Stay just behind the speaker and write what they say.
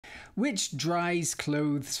Which dries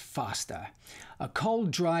clothes faster? A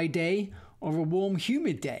cold, dry day or a warm,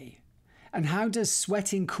 humid day? And how does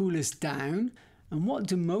sweating cool us down? And what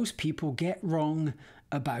do most people get wrong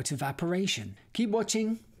about evaporation? Keep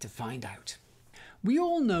watching to find out. We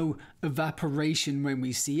all know evaporation when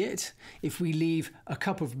we see it. If we leave a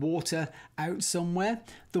cup of water out somewhere,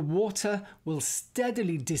 the water will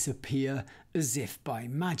steadily disappear as if by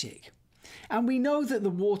magic. And we know that the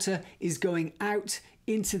water is going out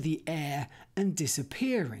into the air and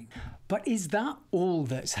disappearing. But is that all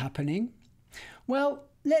that's happening? Well,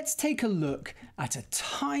 let's take a look at a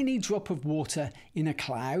tiny drop of water in a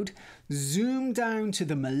cloud, zoom down to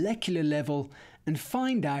the molecular level and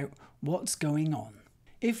find out what's going on.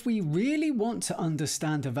 If we really want to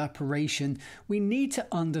understand evaporation, we need to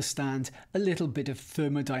understand a little bit of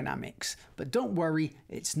thermodynamics. But don't worry,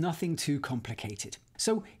 it's nothing too complicated.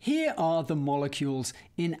 So here are the molecules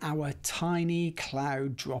in our tiny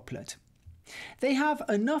cloud droplet. They have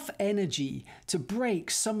enough energy to break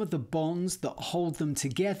some of the bonds that hold them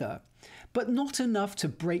together, but not enough to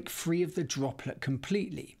break free of the droplet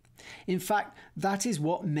completely. In fact, that is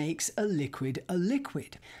what makes a liquid a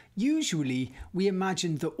liquid. Usually, we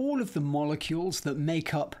imagine that all of the molecules that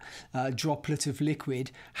make up a droplet of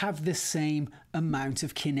liquid have the same amount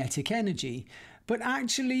of kinetic energy. But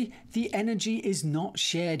actually, the energy is not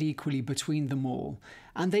shared equally between them all,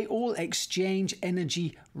 and they all exchange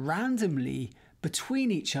energy randomly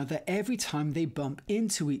between each other every time they bump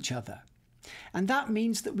into each other. And that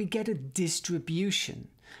means that we get a distribution.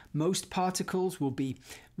 Most particles will be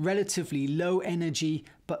relatively low energy,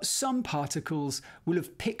 but some particles will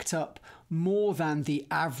have picked up more than the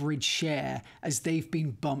average share as they've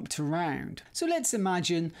been bumped around. So let's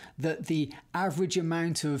imagine that the average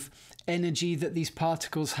amount of energy that these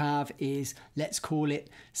particles have is, let's call it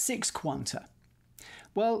 6 quanta.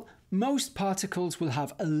 Well, most particles will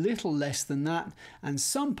have a little less than that, and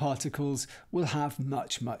some particles will have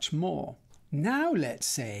much, much more. Now let's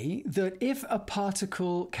say that if a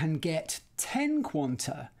particle can get 10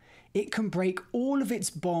 quanta, it can break all of its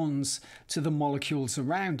bonds to the molecules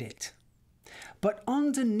around it. But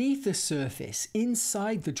underneath the surface,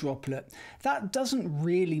 inside the droplet, that doesn't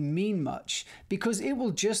really mean much because it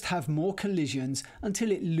will just have more collisions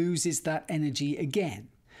until it loses that energy again.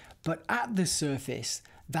 But at the surface,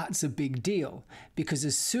 that's a big deal because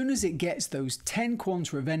as soon as it gets those 10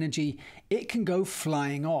 quanta of energy, it can go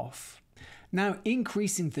flying off. Now,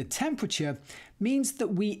 increasing the temperature means that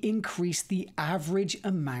we increase the average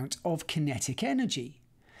amount of kinetic energy.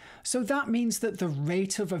 So that means that the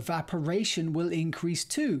rate of evaporation will increase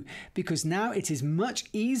too, because now it is much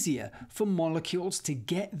easier for molecules to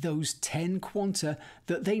get those 10 quanta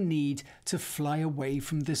that they need to fly away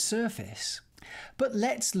from the surface. But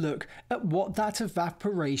let's look at what that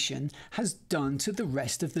evaporation has done to the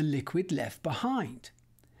rest of the liquid left behind.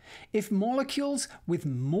 If molecules with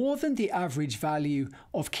more than the average value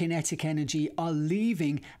of kinetic energy are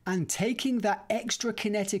leaving and taking that extra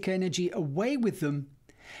kinetic energy away with them,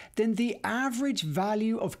 then the average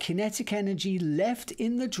value of kinetic energy left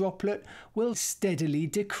in the droplet will steadily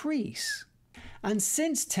decrease. And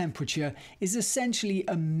since temperature is essentially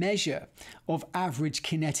a measure of average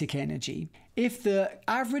kinetic energy, if the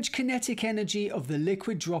average kinetic energy of the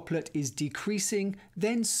liquid droplet is decreasing,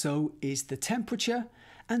 then so is the temperature,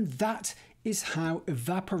 and that is how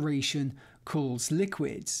evaporation cools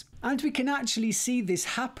liquids. And we can actually see this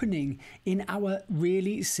happening in our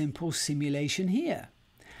really simple simulation here.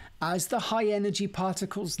 As the high energy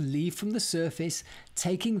particles leave from the surface,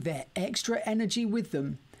 taking their extra energy with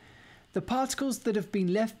them, the particles that have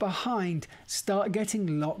been left behind start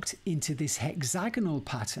getting locked into this hexagonal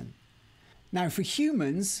pattern. Now for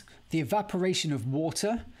humans, the evaporation of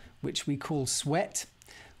water, which we call sweat,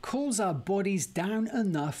 cools our bodies down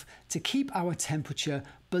enough to keep our temperature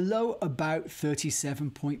below about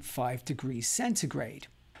 37.5 degrees centigrade.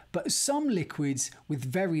 But some liquids with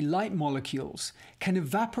very light molecules can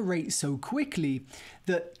evaporate so quickly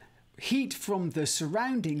that heat from the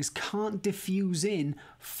surroundings can't diffuse in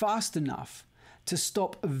fast enough to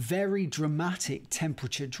stop a very dramatic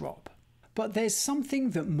temperature drop. But there's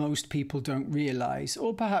something that most people don't realize,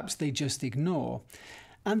 or perhaps they just ignore,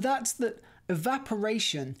 and that's that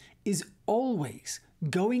evaporation is always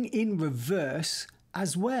going in reverse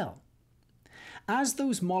as well. As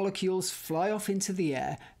those molecules fly off into the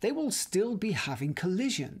air, they will still be having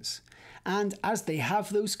collisions. And as they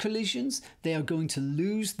have those collisions, they are going to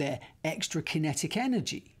lose their extra kinetic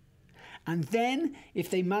energy. And then, if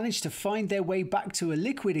they manage to find their way back to a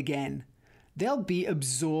liquid again, they'll be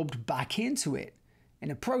absorbed back into it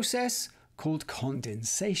in a process called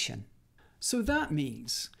condensation. So that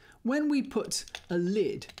means when we put a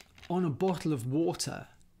lid on a bottle of water,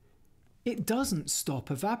 it doesn't stop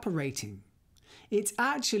evaporating. It's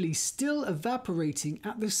actually still evaporating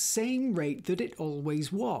at the same rate that it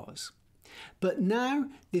always was. But now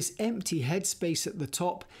this empty headspace at the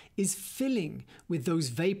top is filling with those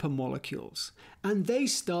vapor molecules, and they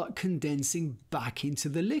start condensing back into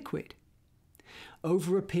the liquid.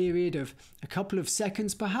 Over a period of a couple of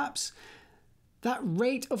seconds perhaps, that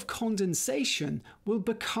rate of condensation will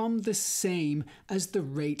become the same as the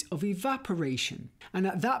rate of evaporation. And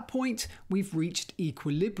at that point, we've reached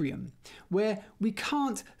equilibrium, where we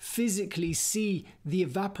can't physically see the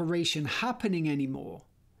evaporation happening anymore.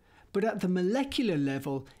 But at the molecular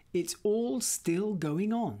level, it's all still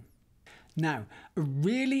going on. Now, a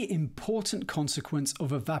really important consequence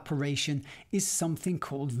of evaporation is something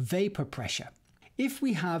called vapor pressure. If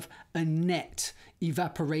we have a net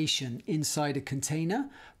evaporation inside a container,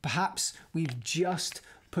 perhaps we've just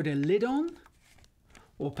put a lid on,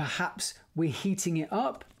 or perhaps we're heating it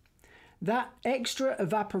up, that extra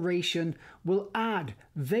evaporation will add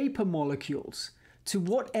vapor molecules to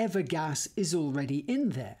whatever gas is already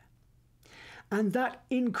in there. And that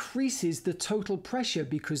increases the total pressure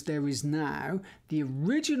because there is now the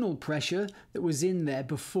original pressure that was in there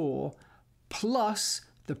before, plus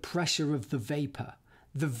the pressure of the vapor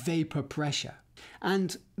pressure.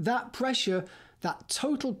 And that pressure, that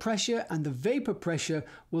total pressure and the vapor pressure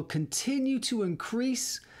will continue to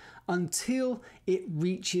increase until it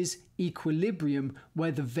reaches equilibrium,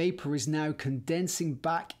 where the vapor is now condensing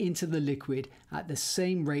back into the liquid at the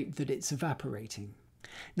same rate that it's evaporating.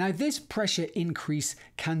 Now, this pressure increase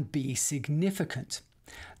can be significant.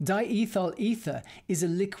 Diethyl ether is a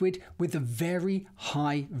liquid with a very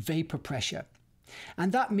high vapor pressure.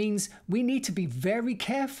 And that means we need to be very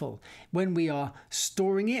careful when we are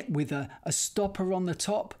storing it with a stopper on the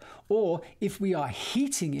top, or if we are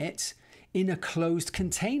heating it in a closed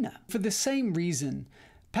container. For the same reason,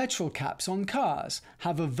 petrol caps on cars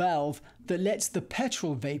have a valve that lets the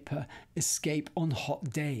petrol vapor escape on hot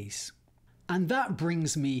days. And that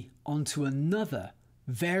brings me onto another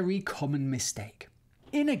very common mistake.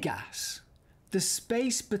 In a gas, the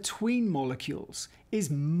space between molecules is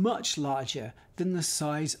much larger than the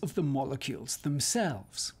size of the molecules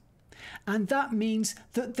themselves. And that means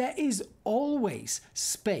that there is always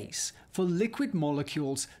space for liquid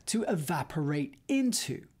molecules to evaporate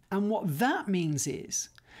into. And what that means is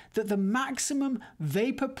that the maximum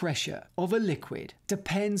vapor pressure of a liquid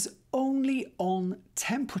depends only on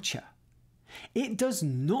temperature. It does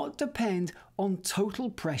not depend on total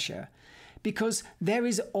pressure, because there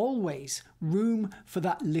is always room for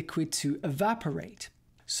that liquid to evaporate.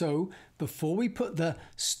 So before we put the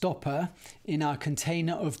stopper in our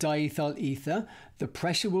container of diethyl ether, the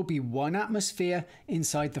pressure will be 1 atmosphere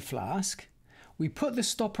inside the flask. We put the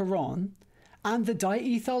stopper on, and the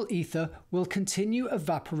diethyl ether will continue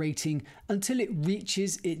evaporating until it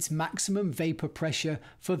reaches its maximum vapor pressure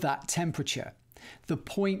for that temperature, the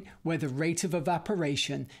point where the rate of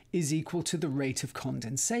evaporation is equal to the rate of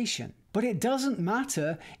condensation. But it doesn't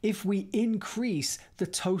matter if we increase the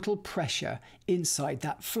total pressure inside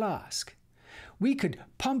that flask. We could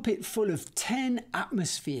pump it full of 10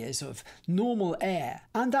 atmospheres of normal air,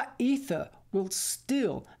 and that ether will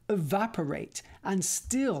still evaporate and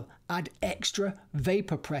still add extra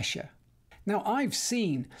vapor pressure. Now, I've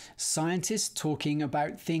seen scientists talking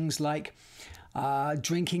about things like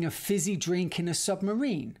drinking a fizzy drink in a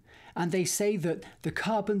submarine, and they say that the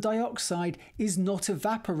carbon dioxide is not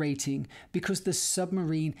evaporating because the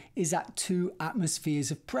submarine is at 2 atmospheres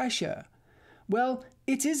of pressure. Well,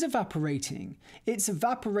 it is evaporating. It's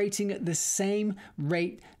evaporating at the same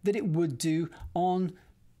rate that it would do on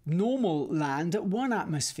normal land at 1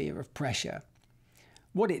 atmosphere of pressure.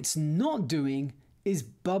 What it's not doing is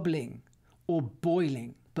bubbling or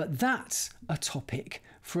boiling, but that's a topic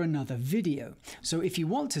for another video. So if you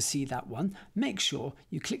want to see that one, make sure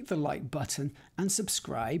you click the like button and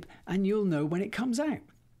subscribe, and you'll know when it comes out.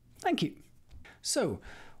 Thank you. So,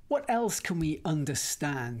 what else can we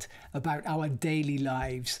understand about our daily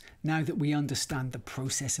lives now that we understand the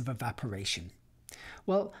process of evaporation?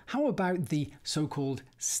 Well, how about the so-called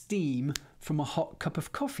steam from a hot cup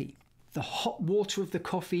of coffee? The hot water of the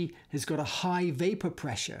coffee has got a high vapor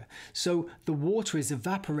pressure, so the water is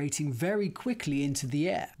evaporating very quickly into the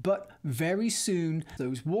air. But very soon,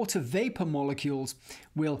 those water vapor molecules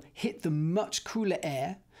will hit the much cooler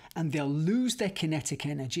air, and they'll lose their kinetic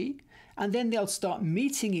energy, and then they'll start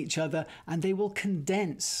meeting each other, and they will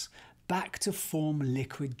condense back to form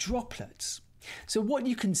liquid droplets. So what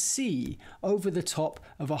you can see over the top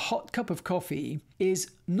of a hot cup of coffee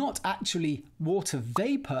is not actually water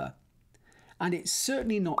vapor, and it's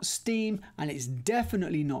certainly not steam, and it's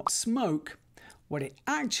definitely not smoke. What it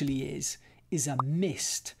actually is a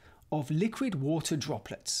mist of liquid water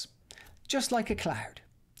droplets, just like a cloud.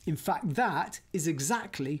 In fact, that is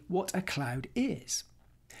exactly what a cloud is.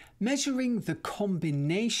 Measuring the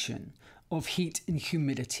combination of heat and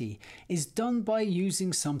humidity is done by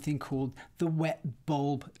using something called the wet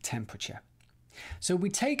bulb temperature. So we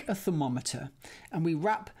take a thermometer and we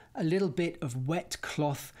wrap a little bit of wet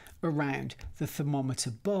cloth around the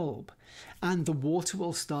thermometer bulb, and the water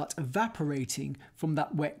will start evaporating from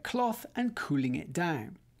that wet cloth and cooling it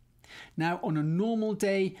down. Now, on a normal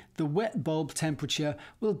day, the wet bulb temperature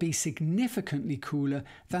will be significantly cooler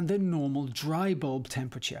than the normal dry bulb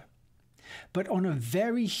temperature. But on a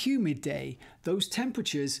very humid day, those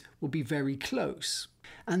temperatures will be very close.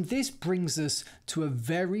 And this brings us to a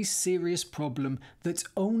very serious problem that's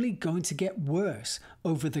only going to get worse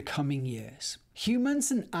over the coming years.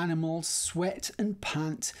 Humans and animals sweat and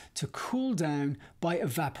pant to cool down by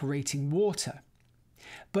evaporating water.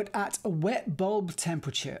 But at a wet bulb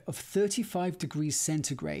temperature of 35 degrees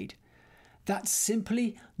centigrade, that's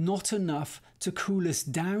simply not enough to cool us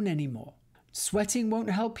down anymore. Sweating won't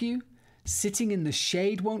help you. Sitting in the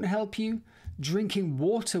shade won't help you. Drinking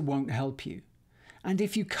water won't help you. And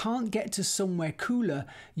if you can't get to somewhere cooler,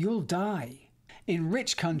 you'll die. In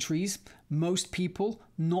rich countries, most people,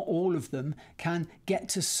 not all of them, can get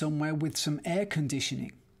to somewhere with some air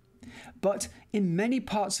conditioning. But in many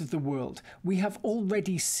parts of the world, we have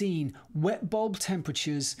already seen wet bulb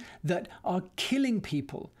temperatures that are killing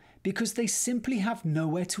people because they simply have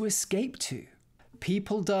nowhere to escape to.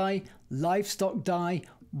 People die, livestock die,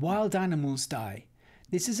 wild animals die.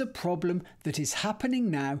 This is a problem that is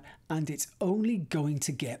happening now, and it's only going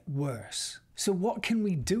to get worse. So what can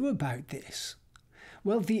we do about this?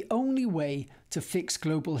 Well, the only way to fix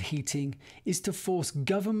global heating is to force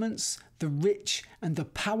governments, the rich and the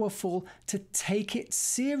powerful to take it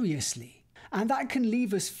seriously. And that can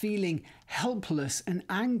leave us feeling helpless and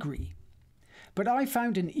angry. But I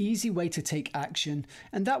found an easy way to take action,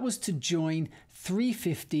 and that was to join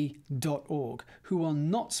 350.org, who are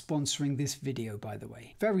not sponsoring this video, by the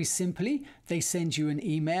way. Very simply, they send you an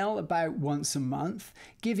email about once a month,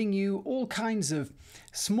 giving you all kinds of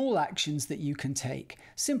small actions that you can take.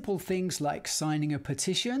 Simple things like signing a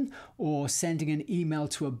petition or sending an email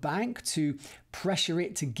to a bank to pressure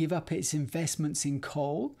it to give up its investments in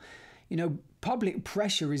coal. You know, public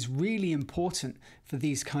pressure is really important for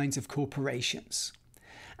these kinds of corporations.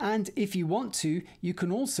 And if you want to, you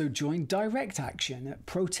can also join direct action at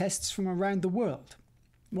protests from around the world.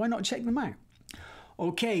 Why not check them out?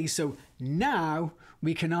 Okay, so now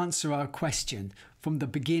we can answer our question from the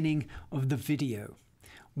beginning of the video.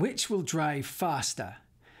 Which will dry faster?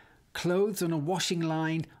 Clothes on a washing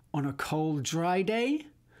line on a cold, dry day?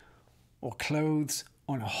 Or clothes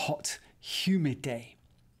on a hot, humid day?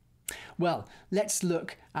 Well, let's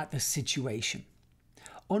look at the situation.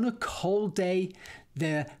 On a cold day,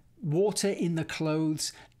 the water in the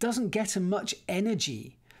clothes doesn't get much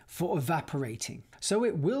energy for evaporating. So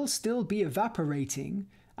it will still be evaporating,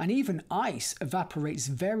 and even ice evaporates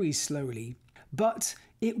very slowly, but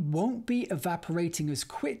it won't be evaporating as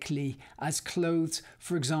quickly as clothes,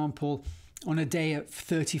 for example, on a day at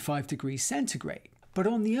 35 degrees centigrade. But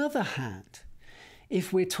on the other hand,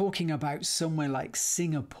 if we're talking about somewhere like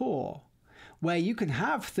Singapore, where you can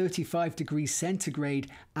have 35 degrees centigrade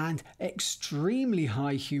and extremely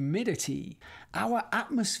high humidity, our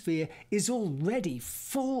atmosphere is already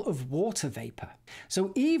full of water vapor.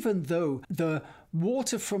 So even though the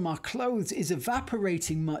water from our clothes is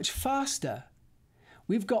evaporating much faster,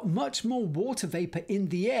 we've got much more water vapor in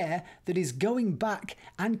the air that is going back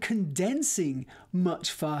and condensing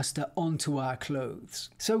much faster onto our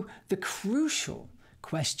clothes. So the crucial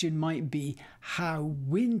question might be, how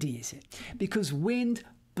windy is it? Because wind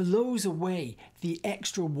blows away the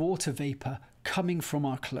extra water vapor coming from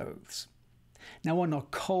our clothes. Now, on a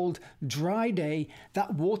cold, dry day,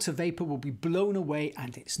 that water vapor will be blown away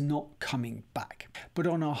and it's not coming back. But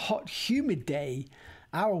on a hot, humid day,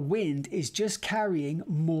 our wind is just carrying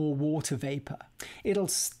more water vapor. It'll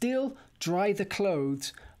still dry the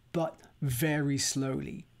clothes, but very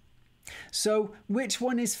slowly. So which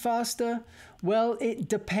one is faster? Well, it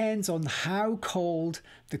depends on how cold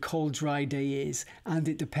the cold dry day is, and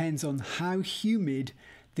it depends on how humid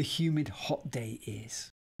the humid hot day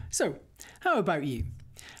is. So how about you?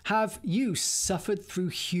 Have you suffered through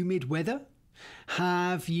humid weather?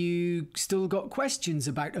 Have you still got questions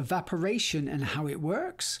about evaporation and how it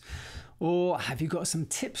works? Or have you got some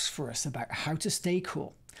tips for us about how to stay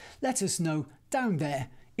cool? Let us know down there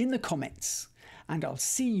in the comments, and I'll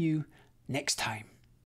see you next time.